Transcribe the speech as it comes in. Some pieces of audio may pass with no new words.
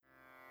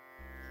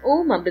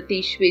ഓം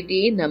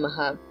അമൃതേശ്വരിയേ നമഃ.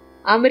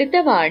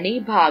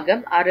 അമൃതവാണി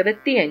ഭാഗം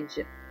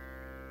 65.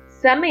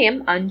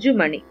 സമയം 5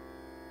 മണി.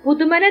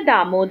 പുതുമന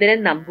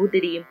ദാമോദരൻ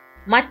നമ്പൂതിരിയും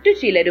മറ്റു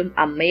ചിലരും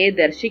അമ്മയെ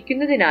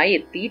ദർശിക്കുന്നതിനായി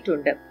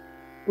എത്തിയിട്ടുണ്ട്.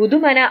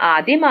 പുതുമന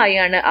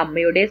ആദ്യമായാണ്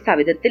അമ്മയുടെ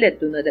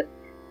സവിധത്തിലെത്തുന്നത്.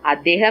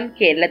 അദ്ദേഹം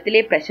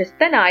കേരളത്തിലെ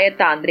പ്രശസ്തനായ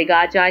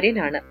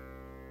താന്ത്രികാചാര്യനാണ്.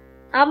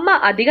 അമ്മ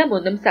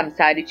അധികമൊന്നും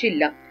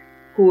സംസാരിച്ചില്ല.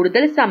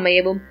 കൂടുതൽ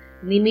സമയവും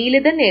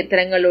നിമീലിത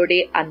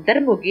നേത്രങ്ങളോടെ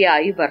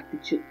അന്തർമുഖിയായി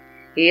വർത്തിച്ചു.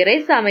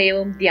 ഏറെ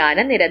സമയവും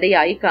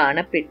ധ്യാനനിരതയായി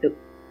കാണപ്പെട്ടു.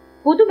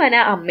 പുതുമന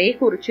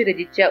അമ്മയെക്കുറിച്ച്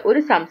രചിച്ച ഒരു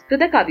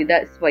സംസ്കൃത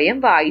കവിത സ്വയം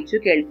വായിച്ചു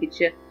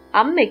കേൾപ്പിച്ച്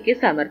അമ്മയ്ക്ക്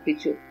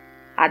സമർപ്പിച്ചു.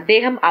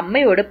 അദ്ദേഹം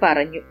അമ്മയോട്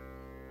പറഞ്ഞു,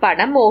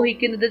 പണം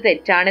മോഹിക്കുന്നത്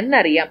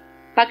തെറ്റാണെന്നറിയാം,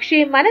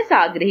 പക്ഷേ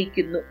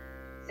മനസ്സാഗ്രഹിക്കുന്നു.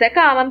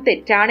 സകാമം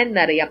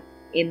തെറ്റാണെന്നറിയാം,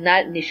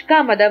 എന്നാൽ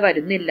നിഷ്കാമത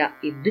വരുന്നില്ല,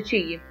 എന്തു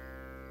ചെയ്യും?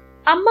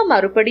 അമ്മ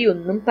മറുപടി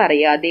ഒന്നും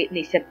പറയാതെ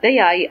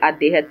നിശബ്ദയായി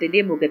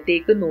അദ്ദേഹത്തിന്റെ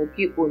മുഖത്തേക്ക്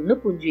നോക്കി ഒന്ന്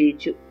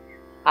പുഞ്ചിരിച്ചു.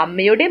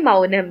 അമ്മയുടെ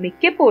മൗനം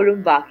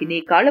മിക്കപ്പോഴും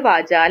വാക്കിനേക്കാൾ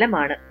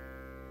വാചാലമാണ്.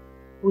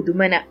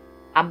 പുതുമന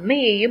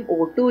അമ്മയെയും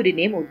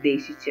ഓട്ടൂരിനെയും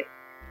ഉദ്ദേശിച്ച്,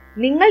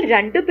 നിങ്ങൾ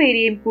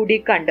രണ്ടുപേരെയും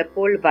കൂടി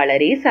കണ്ടപ്പോൾ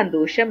വളരെ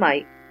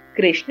സന്തോഷമായി,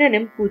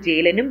 കൃഷ്ണനും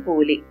കുചേലനും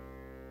പോലെ.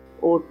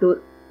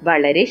 ഓട്ടൂർ,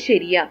 വളരെ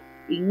ശരിയാ,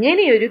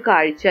 ഇങ്ങനെയൊരു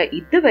കാഴ്ച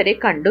ഇതുവരെ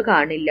കണ്ടു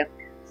കാണില്ല.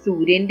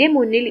 സൂര്യന്റെ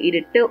മുന്നിൽ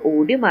ഇരുട്ട്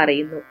ഓടി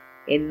മറയുന്നു,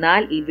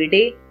 എന്നാൽ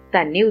ഇവിടെ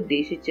തന്നെ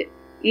ഉദ്ദേശിച്ച്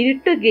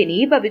ഇരുട്ട്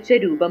ഘനീഭവിച്ച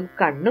രൂപം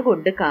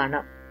കണ്ണുകൊണ്ട്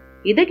കാണാം.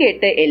 ഇത്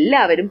കേട്ട്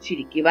എല്ലാവരും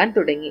ചിരിക്കുവാൻ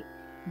തുടങ്ങി.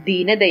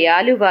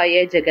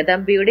 ദീനദയാലുവായ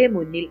ജഗദംബയുടെ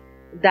മുന്നിൽ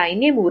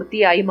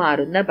ദൈന്യമൂർത്തിയായി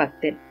മാറുന്ന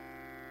ഭക്തൻ.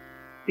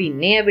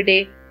 പിന്നെ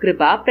അവിടെ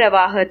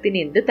കൃപാപ്രവാഹത്തിന്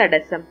എന്ത്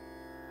തടസ്സം?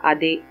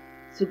 അതെ,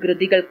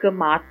 സുകൃതികൾക്ക്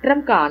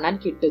മാത്രം കാണാൻ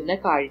കിട്ടുന്ന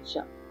കാഴ്ച.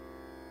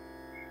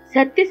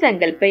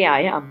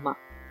 സത്യസങ്കല്പയായ അമ്മ.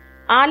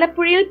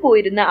 ആലപ്പുഴയിൽ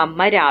പോയിരുന്ന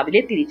അമ്മ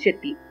രാവിലെ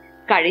തിരിച്ചെത്തി.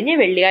 കഴിഞ്ഞ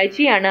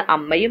വെള്ളിയാഴ്ചയാണ്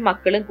അമ്മയും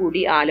മക്കളും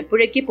കൂടി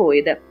ആലപ്പുഴയ്ക്ക്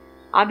പോയത്.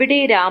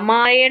 അവിടെ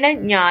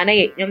രാമായണ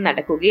ജ്ഞാനയജ്ഞം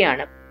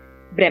നടക്കുകയാണ്.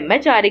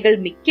 ബ്രഹ്മചാരികൾ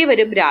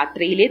മിക്കവരും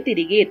രാത്രിയിലെ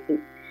തിരികെ എത്തും.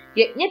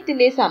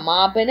 യജ്ഞത്തിന്റെ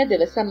സമാപന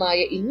ദിവസമായ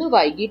ഇന്നു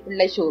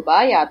വൈകിട്ടുള്ള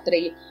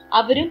ശോഭായാത്രയിൽ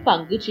അവരും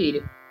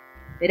പങ്കുചേരും.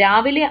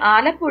 രാവിലെ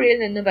ആലപ്പുഴയിൽ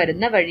നിന്ന്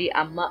വരുന്ന വഴി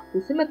അമ്മ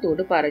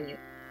കുസുമത്തോട് പറഞ്ഞു,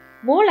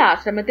 മോൾ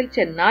ആശ്രമത്തിൽ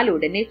ചെന്നാൽ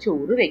ഉടനെ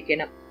ചോറ്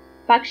വെക്കണം.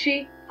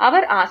 പക്ഷേ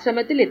അവർ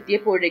ആശ്രമത്തിൽ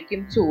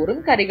എത്തിയപ്പോഴേക്കും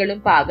ചോറും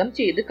കറികളും പാകം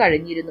ചെയ്തു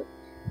കഴിഞ്ഞിരുന്നു.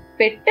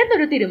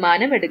 പെട്ടെന്നൊരു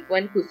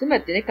തീരുമാനമെടുക്കുവാൻ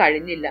കുസുമത്തിന്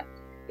കഴിഞ്ഞില്ല.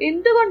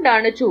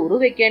 എന്തുകൊണ്ടാണ് ചോറ്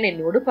വെക്കാൻ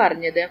എന്നോട്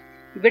പറഞ്ഞത്?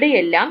 ഇവിടെ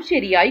എല്ലാം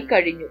ശരിയായി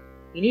കഴിഞ്ഞു.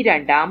 ഇനി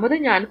രണ്ടാമത്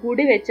ഞാൻ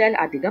കൂടി വെച്ചാൽ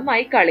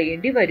അധികമായി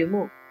കളയേണ്ടി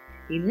വരുമോ?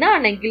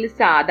 ഇന്നാണെങ്കിൽ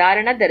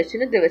സാധാരണ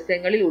ദർശന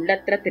ദിവസങ്ങളിൽ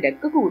ഉള്ളത്ര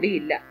തിരക്ക്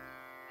കൂടിയില്ല.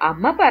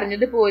 അമ്മ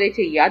പറഞ്ഞതുപോലെ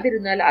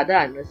ചെയ്യാതിരുന്നാൽ അത്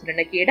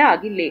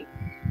അനുസരണക്കേടാകില്ലേ?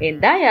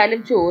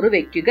 എന്തായാലും ചോറ്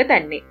വെക്കുക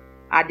തന്നെ.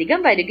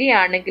 അധികം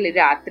വരികയാണെങ്കിൽ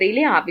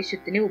രാത്രിയിലെ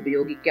ആവശ്യത്തിന്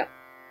ഉപയോഗിക്കാം.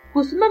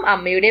 കുസുമം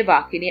അമ്മയുടെ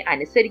വാക്കിനെ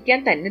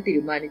അനുസരിക്കാൻ തന്നെ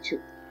തീരുമാനിച്ചു.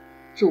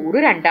 ചോറ്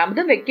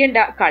രണ്ടാമതും വെക്കേണ്ട,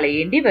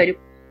 കളയേണ്ടി വരും.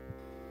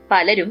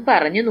 പലരും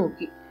പറഞ്ഞു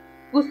നോക്കി.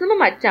 കുസുമം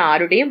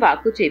മറ്റാരുടെയും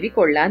വാക്കു ചെവി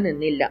കൊള്ളാൻ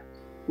നിന്നില്ല.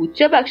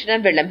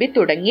 ഉച്ചഭക്ഷണം വിളമ്പി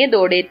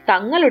തുടങ്ങിയതോടെ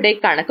തങ്ങളുടെ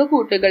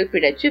കണക്കുകൂട്ടുകൾ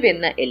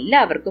പിഴച്ചുവെന്ന്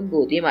എല്ലാവർക്കും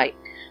ബോധ്യമായി.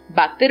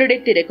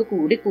 ഭക്തരുടെ തിരക്ക്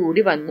കൂടി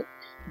കൂടി വന്നു.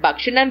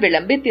 ഭക്ഷണം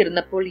വിളമ്പി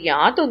തീർന്നപ്പോൾ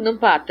യാതൊന്നും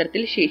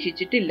പാത്രത്തിൽ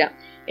ശേഷിച്ചിട്ടില്ല.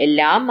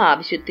 എല്ലാം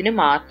ആവശ്യത്തിന്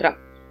മാത്രം.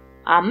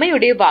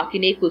 അമ്മയുടെ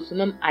വാക്കിനെ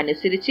കുസുമം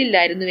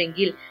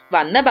അനുസരിച്ചില്ലായിരുന്നുവെങ്കിൽ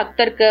വന്ന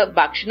ഭക്തർക്ക്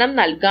ഭക്ഷണം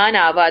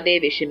നൽകാനാവാതെ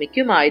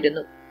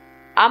വിഷമിക്കുമായിരുന്നു.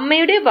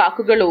 അമ്മയുടെ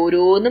വാക്കുകൾ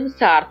ഓരോന്നും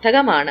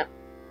സാർത്ഥകമാണ്.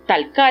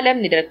 തൽക്കാലം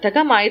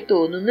നിരർത്ഥകമായി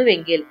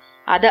തോന്നുന്നുവെങ്കിൽ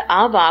അത്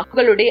ആ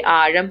വാക്കുകളുടെ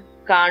ആഴം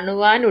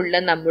കാണുവാനുള്ള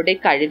നമ്മുടെ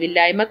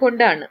കഴിവില്ലായ്മ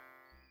കൊണ്ടാണ്.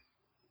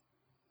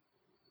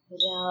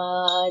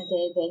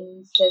 രാധവൻ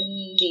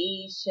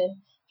സന്ദേശം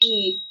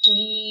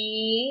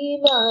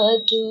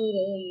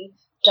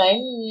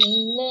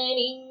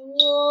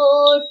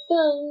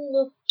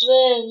കണ്ണനിങ്ങോട്ടൊന്നു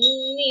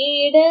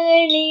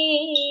വന്നിടണേ,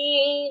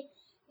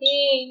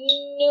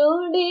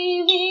 എന്നോട്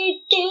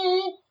വീട്ടിൽ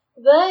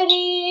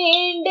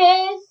വരേണ്ട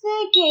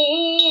സഖേ,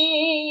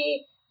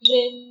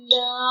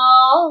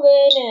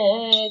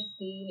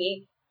 വൃന്ദാവനത്തിലെ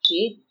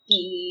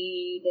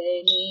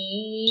എത്തിയിടണേ.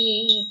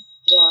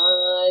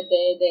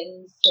 രാധവൻ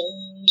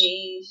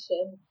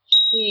സന്ദേശം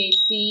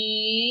എത്തി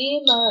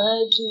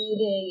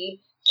മധുരയിൽ,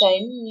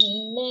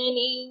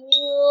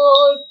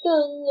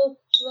 കണ്ണനിങ്ങോട്ടൊന്നു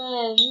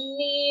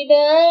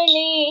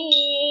വന്നിടണേ.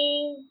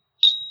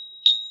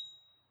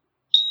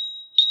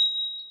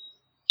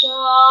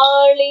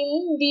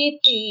 കാളിന്തി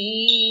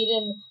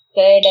തീരം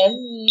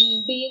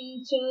കടമ്പിൻ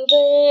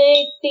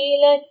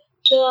ചുവട്ടിലായി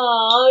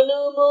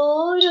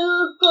കാണുമോരു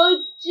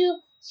കൊച്ചു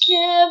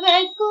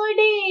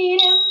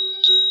ശവകുടീരം.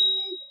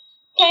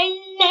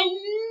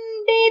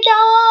 കണ്ണന്റെ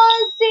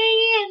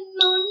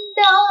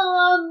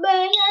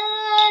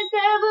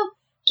ദാസിയെന്നുണ്ടാമ്പലകവും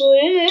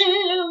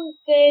പുല്ലും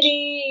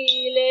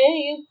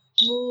കരിയിലയും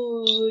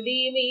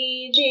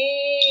മൂടിമീതേ,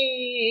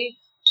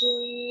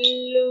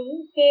 പുല്ലും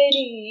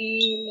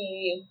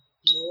കരിയിലയും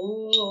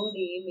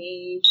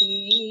മൂടിമീതേ.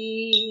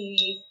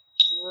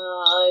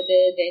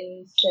 നാരദൻ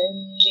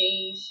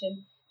സന്ദേശം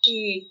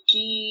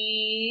എത്തി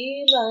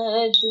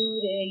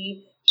മധുരയിൽ,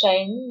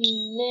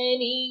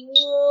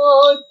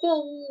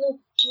 കണ്ണനിങ്ങോട്ടൊന്നു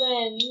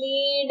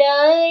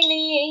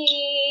വന്നിടണേ.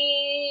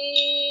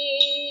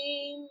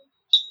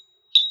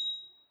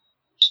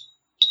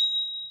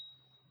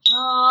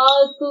 ആ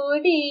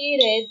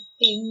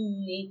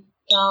കുടീരത്തിന്നി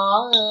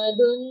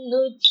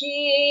കാതൊന്നു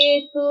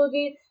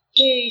ചേർക്കുകി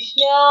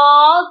കൃഷ്ണ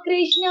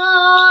കൃഷ്ണ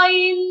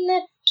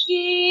എന്ന്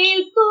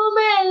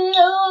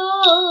കേൾക്കുമല്ലോ.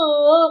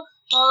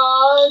 ആ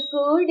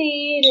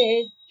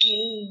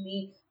കുടീരത്തിൽ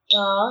നീ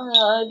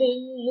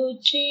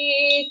കാതൊന്നു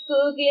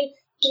ചേർക്കുകിൽ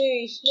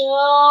കൃഷ്ണ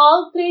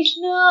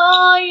കൃഷ്ണ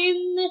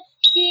എന്ന്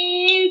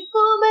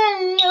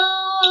കേൾക്കുമല്ലോ.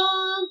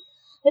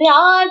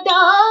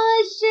 രാധാ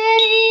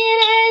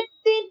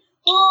ശരീരത്തിൻ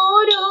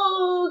ഓരോ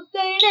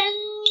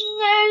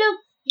കണങ്ങളും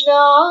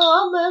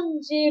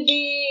നാമം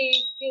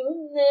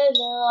ജപിക്കുന്ന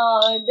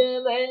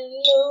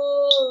നാദമല്ലോ.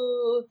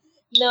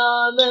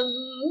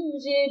 നാമം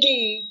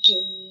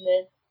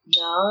ജപിക്കുന്ന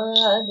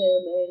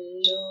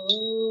നാദമല്ലോ.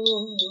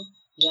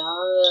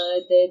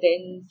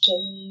 രാധതൻ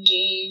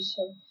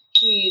സന്ദേശം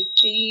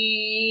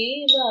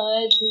കീർത്തി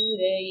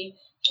മധുരയിൽ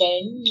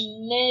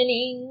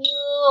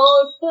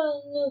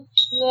കണ്ണനിങ്ങോട്ടൊന്നു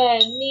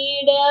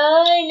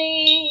വന്നിടണേ.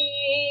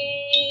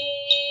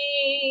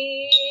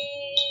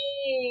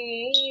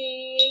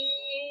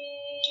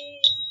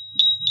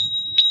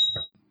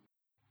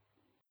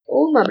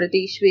 ഓം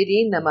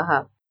അമൃതേശ്വരി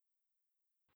നമഃ.